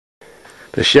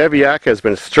The Cheviac has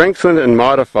been strengthened and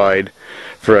modified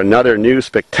for another new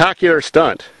spectacular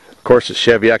stunt. Of course, it's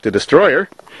Cheviac the Destroyer,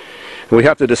 and we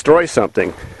have to destroy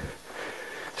something.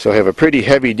 So I have a pretty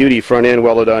heavy duty front end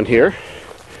welded on here.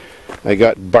 I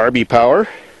got Barbie power,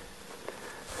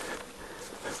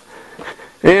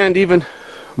 and even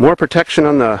more protection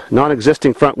on the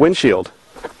non-existing front windshield.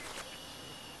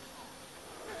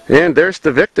 And there's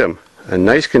the victim, a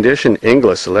nice condition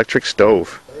Inglis electric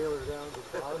stove.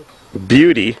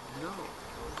 Beauty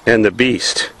and the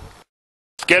Beast.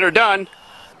 Let's get her done.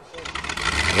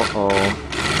 Uh-oh.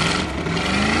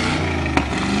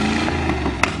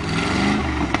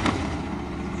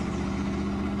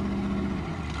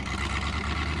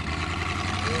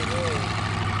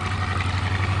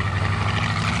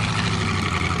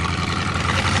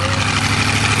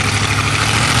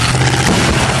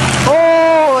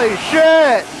 Holy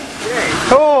shit!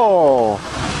 Oh!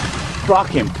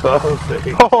 Fucking perfect.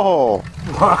 Oh!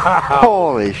 Wow!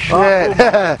 Holy shit! Oh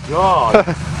my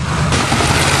God!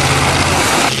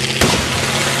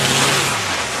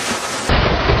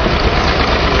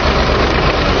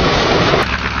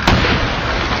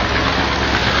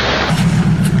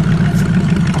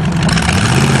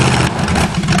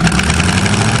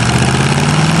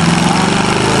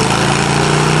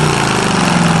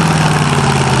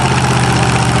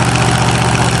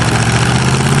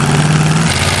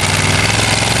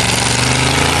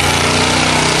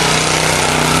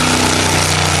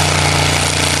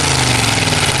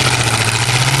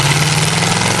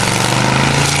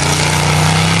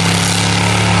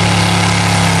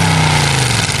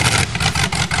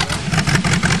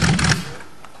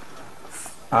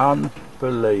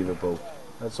 Unbelievable.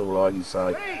 That's all I can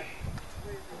say.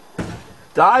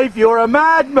 Dave, you're a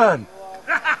madman!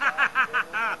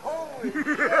 I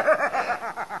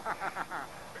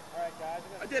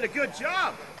did a good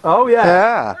job. Oh yeah.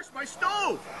 Yeah. Where's my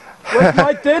stove? Where's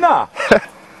my dinner?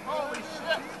 Holy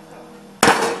shit.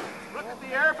 Look at the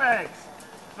airbags.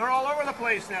 They're all over the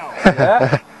place now.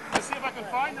 Yeah. Let's see if I can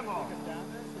find them all.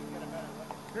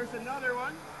 Here's another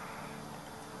one.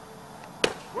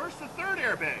 Where's the third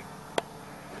airbag?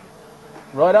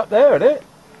 Right up there, isn't it?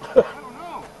 I don't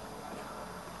know.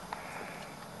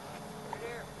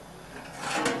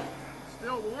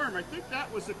 Still warm. I think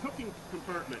that was the cooking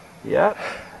compartment. Yeah.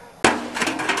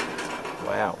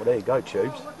 Wow, well there you go,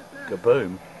 Tubes. Oh, look at that.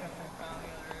 Kaboom.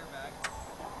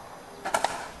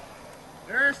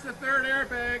 There's the third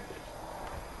airbag.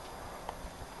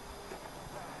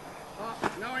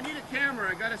 Oh, now I need a camera.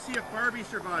 I gotta see if Barbie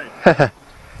survived.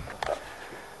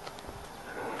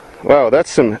 Wow, that's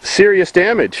some serious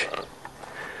damage.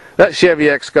 That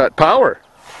Cheviac's got power.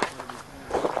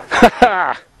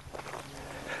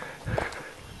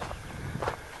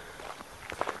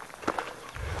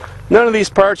 None of these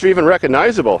parts are even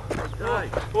recognizable. Right.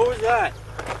 What was that?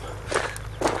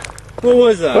 What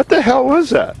was that? What the hell was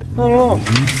that? I don't know.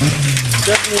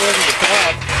 Definitely wasn't the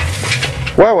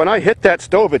top. Wow, when I hit that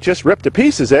stove, it just ripped to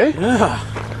pieces, eh?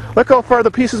 Yeah. Look how far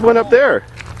the pieces went up there.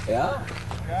 Yeah.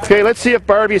 Okay, let's see if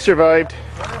Barbie survived.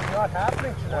 Not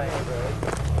happening tonight.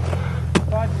 I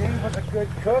thought Dave was a good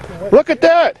cook. And Look at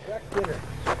that!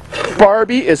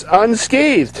 Barbie is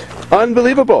unscathed.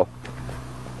 Unbelievable.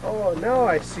 Oh, now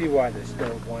I see why the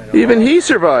stove went off. Even he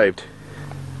survived.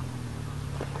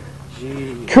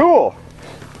 Gee, Cool.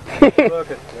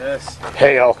 look at this.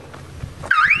 Hail.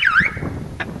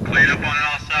 Clean up on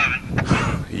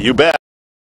L7. You bet.